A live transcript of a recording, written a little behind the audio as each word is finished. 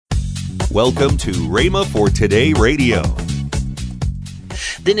Welcome to Rhema for Today Radio.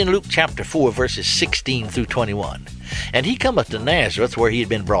 Then in Luke chapter 4, verses 16 through 21, And he cometh to Nazareth, where he had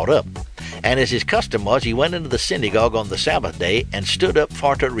been brought up. And as his custom was, he went into the synagogue on the Sabbath day, and stood up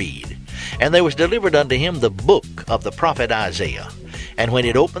for to read. And there was delivered unto him the book of the prophet Isaiah. And when he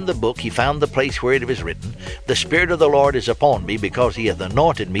had opened the book, he found the place where it was written, The Spirit of the Lord is upon me, because he hath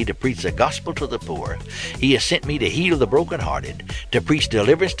anointed me to preach the gospel to the poor. He hath sent me to heal the brokenhearted, to preach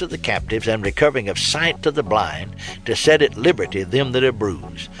deliverance to the captives, and recovering of sight to the blind, to set at liberty them that are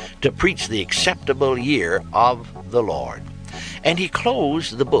bruised, to preach the acceptable year of the Lord. And he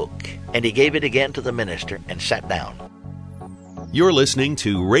closed the book, and he gave it again to the minister, and sat down. You're listening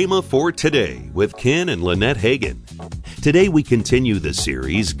to Rhema for Today with Ken and Lynette Hagin. Today we continue the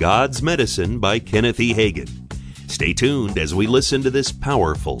series God's Medicine by Kenneth E. Hagin. Stay tuned as we listen to this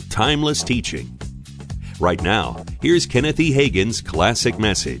powerful, timeless teaching. Right now, here's Kenneth E. Hagin's classic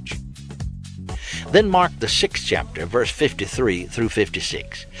message. Then Mark the 6th chapter, verse 53 through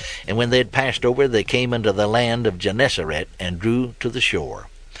 56. And when they had passed over, they came into the land of Gennesaret, and drew to the shore.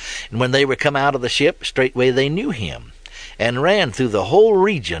 And when they were come out of the ship, straightway they knew him, and ran through the whole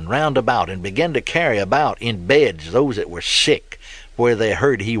region round about, and began to carry about in beds those that were sick, where they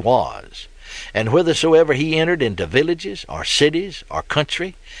heard he was. And whithersoever he entered into villages, or cities, or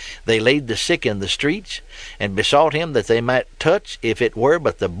country, they laid the sick in the streets, and besought him that they might touch, if it were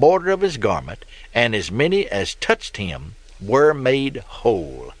but the border of his garment, and as many as touched him were made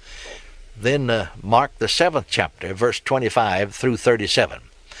whole. Then Mark the 7th chapter, verse 25 through 37.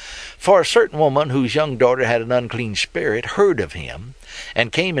 For a certain woman whose young daughter had an unclean spirit heard of him,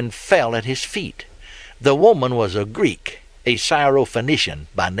 and came and fell at his feet. The woman was a Greek, a Syrophoenician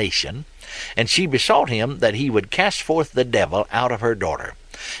by nation, and she besought him that he would cast forth the devil out of her daughter.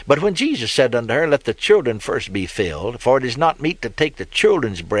 But when Jesus said unto her, Let the children first be filled, for it is not meet to take the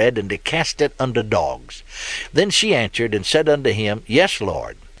children's bread, and to cast it unto dogs. Then she answered and said unto him, Yes,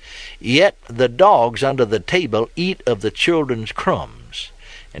 Lord. Yet the dogs under the table eat of the children's crumbs.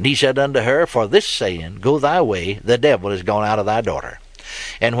 And he said unto her, For this saying, Go thy way, the devil is gone out of thy daughter.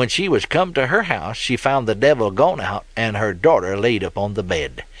 And when she was come to her house, she found the devil gone out, and her daughter laid upon the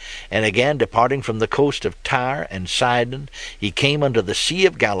bed. And again, departing from the coast of Tyre and Sidon, he came unto the Sea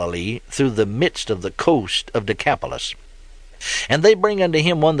of Galilee, through the midst of the coast of Decapolis. And they bring unto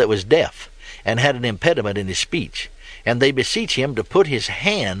him one that was deaf, and had an impediment in his speech. And they beseech him to put his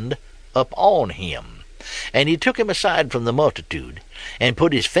hand upon him. And he took him aside from the multitude, and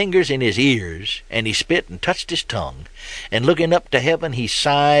put his fingers in his ears, and he spit and touched his tongue. And looking up to heaven, he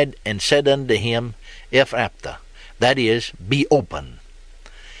sighed, and said unto him, Ephphatha, that is, be open.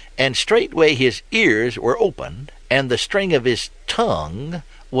 And straightway his ears were opened, and the string of his tongue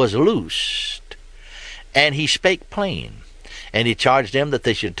was loosed. And he spake plain, and he charged them that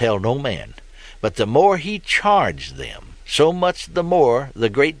they should tell no man. But the more he charged them, so much the more the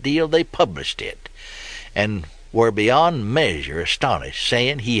great deal they published it, and were beyond measure astonished,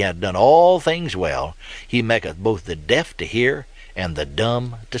 saying, He hath done all things well. He maketh both the deaf to hear, and the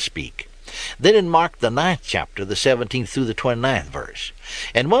dumb to speak. Then in Mark the 9th chapter, the 17th through the 29th verse,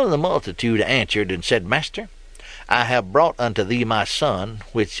 And one of the multitude answered and said, Master, I have brought unto thee my son,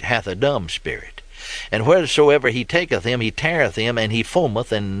 which hath a dumb spirit. And wheresoever he taketh him, he teareth him, and he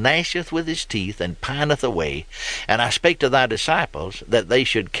foameth, and gnasheth with his teeth, and pineth away. And I spake to thy disciples, that they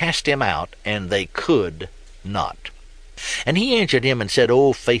should cast him out, and they could not. And he answered him and said,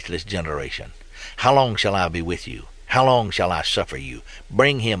 O faithless generation, how long shall I be with you? How long shall I suffer you?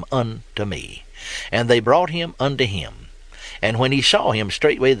 Bring him unto me. And they brought him unto him. And when he saw him,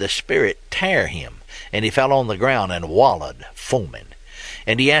 straightway the spirit tare him, and he fell on the ground, and wallowed, foaming.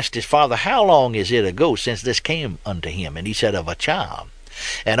 And he asked his father, How long is it ago since this came unto him? And he said, Of a child.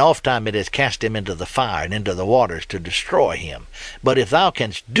 And ofttimes it has cast him into the fire, and into the waters, to destroy him. But if thou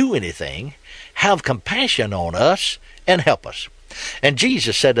canst do anything, have compassion on us, and help us. And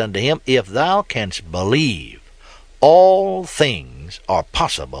Jesus said unto him, If thou canst believe, all things are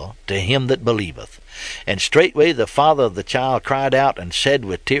possible to him that believeth. And straightway the father of the child cried out, and said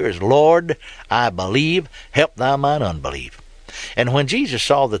with tears, Lord, I believe, help thou mine unbelief. And when Jesus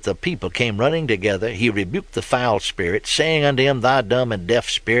saw that the people came running together, he rebuked the foul spirit, saying unto him, Thy dumb and deaf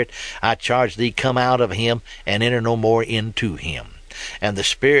spirit, I charge thee, come out of him, and enter no more into him. And the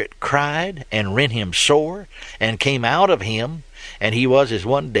spirit cried, and rent him sore, and came out of him, and he was as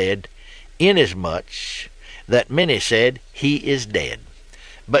one dead, inasmuch that many said, He is dead.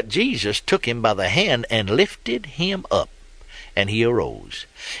 But Jesus took him by the hand, and lifted him up, and he arose.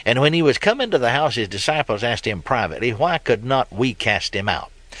 And when he was come into the house, his disciples asked him privately, Why could not we cast him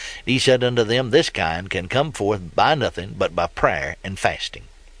out? He said unto them, This kind can come forth by nothing but by prayer and fasting.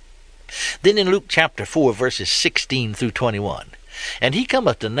 Then in Luke chapter 4, verses 16 through 21, And he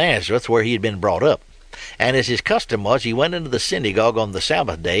cometh to Nazareth, where he had been brought up. And as his custom was, he went into the synagogue on the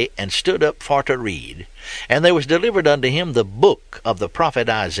Sabbath day, and stood up for to read. And there was delivered unto him the book of the prophet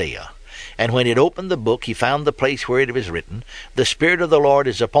Isaiah. And when he had opened the book, he found the place where it was written, The Spirit of the Lord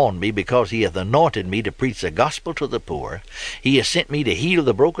is upon me, because he hath anointed me to preach the gospel to the poor. He has sent me to heal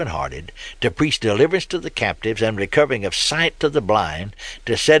the brokenhearted, to preach deliverance to the captives, and recovering of sight to the blind,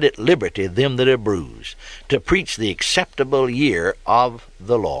 to set at liberty them that are bruised, to preach the acceptable year of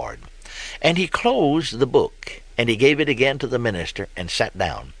the Lord. And he closed the book, and he gave it again to the minister, and sat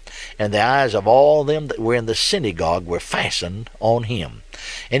down. And the eyes of all them that were in the synagogue were fastened on him.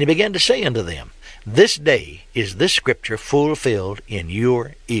 And he began to say unto them, This day is this scripture fulfilled in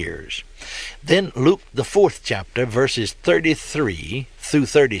your ears. Then Luke the 4th chapter, verses 33 through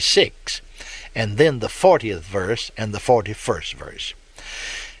 36, and then the 40th verse and the 41st verse.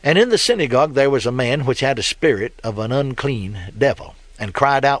 And in the synagogue there was a man which had a spirit of an unclean devil, and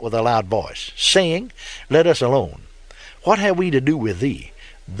cried out with a loud voice, saying, Let us alone. What have we to do with thee,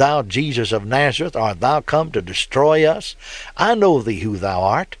 thou Jesus of Nazareth? Art thou come to destroy us? I know thee who thou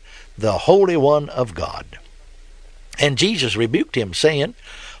art, the Holy One of God. And Jesus rebuked him, saying,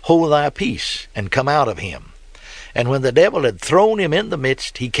 Hold thy peace, and come out of him. And when the devil had thrown him in the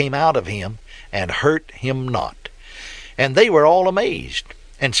midst, he came out of him, and hurt him not. And they were all amazed,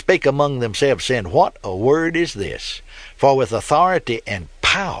 and spake among themselves, saying, What a word is this? For with authority and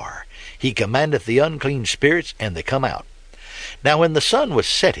power he commandeth the unclean spirits, and they come out. Now when the sun was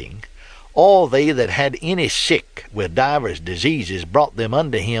setting, all they that had any sick with divers diseases brought them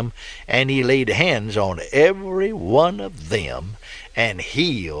unto him, and he laid hands on every one of them, and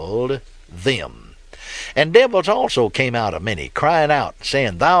healed them. And devils also came out of many, crying out,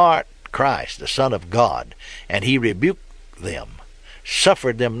 saying, Thou art Christ, the Son of God. And he rebuked them,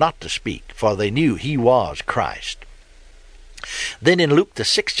 suffered them not to speak, for they knew he was Christ. Then in Luke the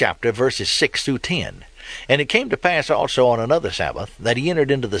 6th chapter, verses 6 through 10, And it came to pass also on another Sabbath, that he entered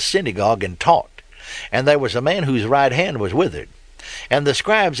into the synagogue and taught. And there was a man whose right hand was withered. And the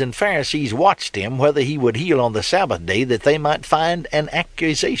scribes and Pharisees watched him, whether he would heal on the Sabbath day, that they might find an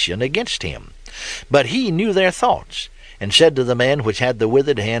accusation against him. But he knew their thoughts, and said to the man which had the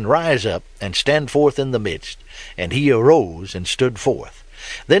withered hand, Rise up, and stand forth in the midst. And he arose and stood forth.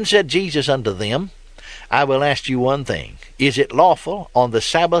 Then said Jesus unto them, I will ask you one thing. Is it lawful on the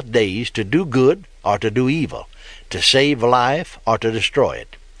Sabbath days to do good or to do evil, to save life or to destroy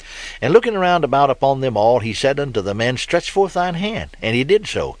it? And looking round about upon them all, he said unto the man, Stretch forth thine hand. And he did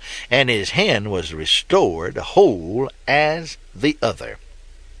so, and his hand was restored whole as the other.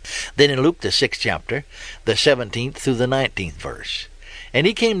 Then in Luke the 6th chapter, the 17th through the 19th verse, And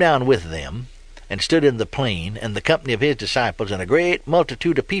he came down with them, and stood in the plain, and the company of his disciples, and a great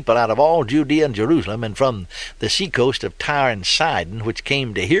multitude of people out of all Judea and Jerusalem, and from the seacoast of Tyre and Sidon, which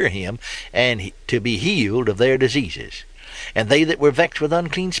came to hear him, and to be healed of their diseases. And they that were vexed with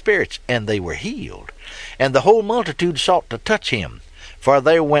unclean spirits, and they were healed. And the whole multitude sought to touch him, for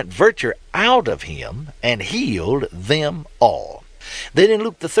there went virtue out of him, and healed them all. Then in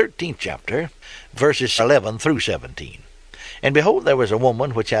Luke the 13th chapter, verses 11 through 17, And behold, there was a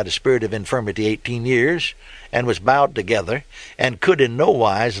woman which had a spirit of infirmity 18 years, and was bowed together, and could in no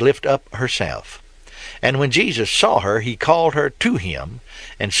wise lift up herself. And when Jesus saw her, he called her to him,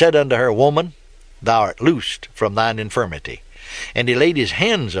 and said unto her, Woman, thou art loosed from thine infirmity. And he laid his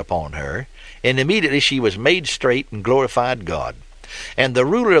hands upon her, and immediately she was made straight, and glorified God. And the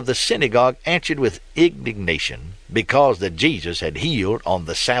ruler of the synagogue answered with indignation, because that Jesus had healed on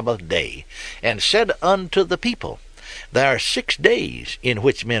the Sabbath day, and said unto the people, There are 6 days in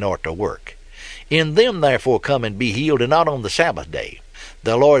which men ought to work. In them therefore come and be healed, and not on the Sabbath day.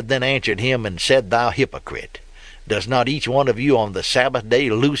 The Lord then answered him, and said, Thou hypocrite, does not each one of you on the Sabbath day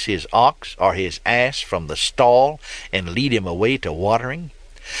loose his ox or his ass from the stall, and lead him away to watering?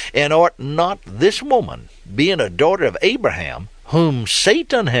 And ought not this woman, being a daughter of Abraham, whom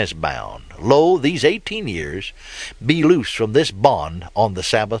Satan has bound, lo, these 18 years, be loosed from this bond on the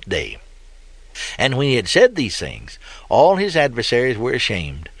Sabbath day? And when he had said these things, all his adversaries were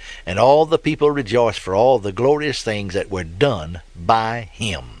ashamed, and all the people rejoiced for all the glorious things that were done by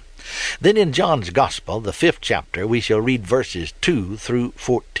him. Then in John's Gospel, the 5th chapter, we shall read verses 2 through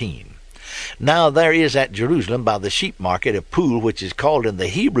 14. Now there is at Jerusalem by the sheep market a pool which is called in the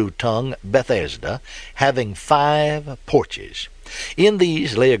Hebrew tongue Bethesda, having 5 porches. In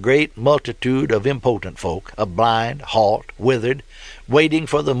these lay a great multitude of impotent folk, of blind, halt, withered, waiting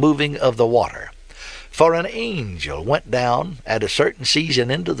for the moving of the water. For an angel went down at a certain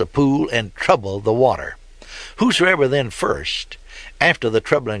season into the pool, and troubled the water. Whosoever then first after the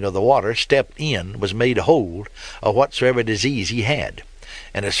troubling of the water, stepped in, was made whole of whatsoever disease he had.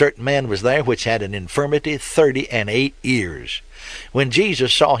 And a certain man was there which had an infirmity 38 years. When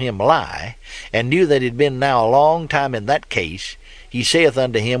Jesus saw him lie, and knew that it had been now a long time in that case, he saith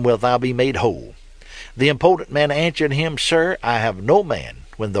unto him, Wilt thou be made whole? The impotent man answered him, Sir, I have no man,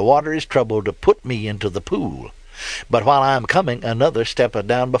 when the water is troubled, to put me into the pool. But while I am coming, another steppeth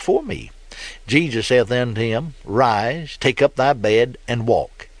down before me. Jesus saith unto him, Rise, take up thy bed, and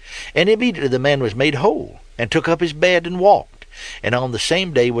walk. And immediately the man was made whole, and took up his bed, and walked. And on the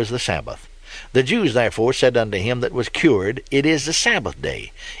same day was the Sabbath. The Jews therefore said unto him that was cured, It is the Sabbath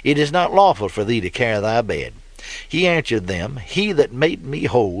day. It is not lawful for thee to carry thy bed. He answered them, He that made me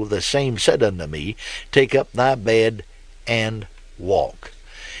whole, the same said unto me, Take up thy bed, and walk.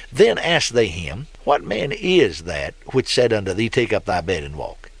 Then asked they him, What man is that which said unto thee, Take up thy bed, and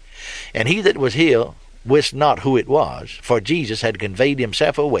walk? And he that was healed wist not who it was, for Jesus had conveyed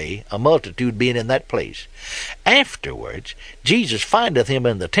himself away, a multitude being in that place. Afterwards Jesus findeth him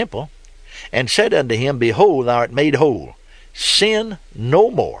in the temple, and said unto him, Behold, thou art made whole. Sin no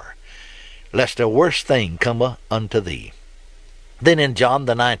more, lest a worse thing come unto thee. Then in John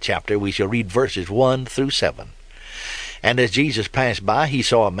the 9th chapter we shall read verses 1 through 7. And as Jesus passed by, he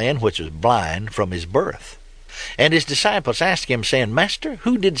saw a man which was blind from his birth. And his disciples asked him, saying, Master,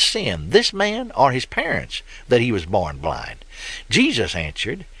 who did sin, this man or his parents, that he was born blind? Jesus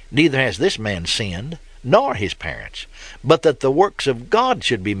answered, Neither has this man sinned, nor his parents, but that the works of God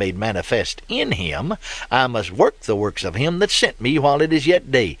should be made manifest in him. I must work the works of him that sent me while it is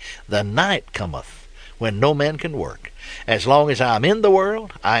yet day. The night cometh, when no man can work. As long as I am in the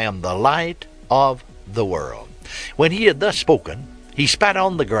world, I am the light of the world. When he had thus spoken, he spat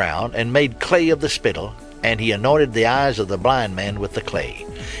on the ground, and made clay of the spittle, and he anointed the eyes of the blind man with the clay,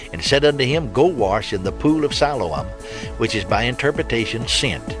 and said unto him, Go wash in the pool of Siloam, which is by interpretation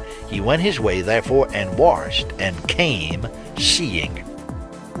sent. He went his way, therefore, and washed, and came seeing.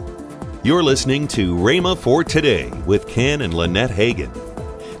 You're listening to Rhema for Today with Ken and Lynette Hagin.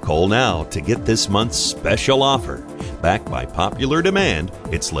 Call now to get this month's special offer. Backed by popular demand,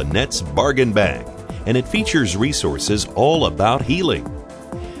 it's Lynette's Bargain Bag, and it features resources all about healing.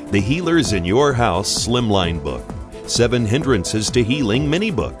 The Healers in Your House Slimline Book, 7 Hindrances to Healing Mini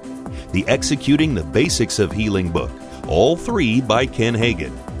Book, the Executing the Basics of Healing Book, all 3 by Ken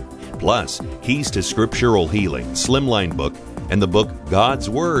Hagin. Plus, Keys to Scriptural Healing Slimline Book, and the book God's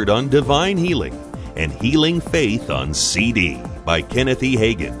Word on Divine Healing, and Healing Faith on CD by Kenneth E.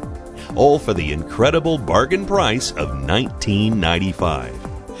 Hagin. All for the incredible bargain price of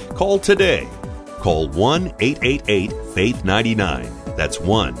 $19.95. Call today. Call 1-888-FAITH-99. That's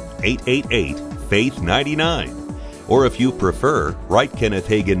 1-888-FAITH-99. Or if you prefer, write Kenneth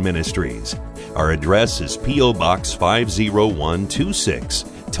Hagin Ministries. Our address is P.O. Box 50126,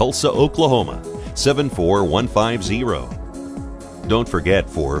 Tulsa, Oklahoma, 74150. Don't forget,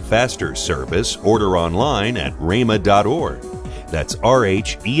 for faster service, order online at rhema.org. That's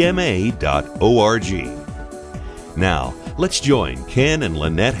RHEMA.org. Now, let's join Ken and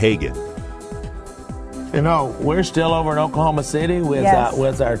Lynette Hagin. You know, we're still over in Oklahoma City with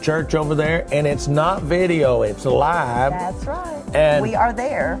our church over there, and it's not video; it's live. That's right. And we are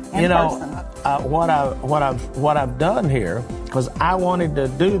there in person. What I've done here, because I wanted to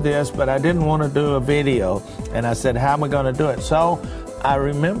do this, but I didn't want to do a video, and I said, "How am I going to do it?" So I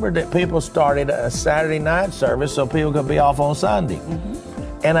remembered that people started a Saturday night service so people could be off on Sunday,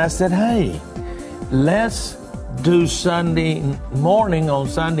 and I said, "Hey, let's do Sunday morning on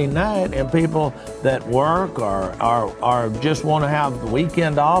Sunday night, and people that work or just want to have the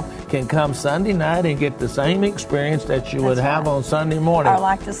weekend off can come Sunday night and get the same experience that you would have on Sunday morning. Or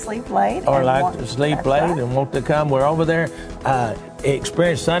like to sleep late. And want to come. We're over there.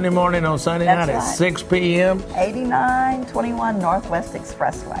 Experience Sunday morning on Sunday night at 6 p.m. 8921 Northwest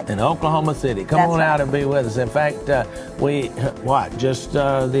Expressway. In Oklahoma City. Come on out and be with us. In fact, the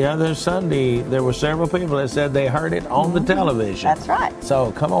other Sunday, there were several people that said they heard it on the television. That's right.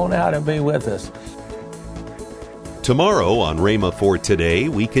 So come on out and be with us. Tomorrow on Rhema for Today,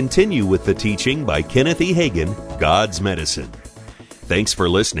 we continue with the teaching by Kenneth E. Hagin, God's Medicine. Thanks for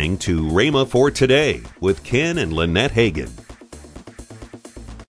listening to Rhema for Today with Ken and Lynette Hagin.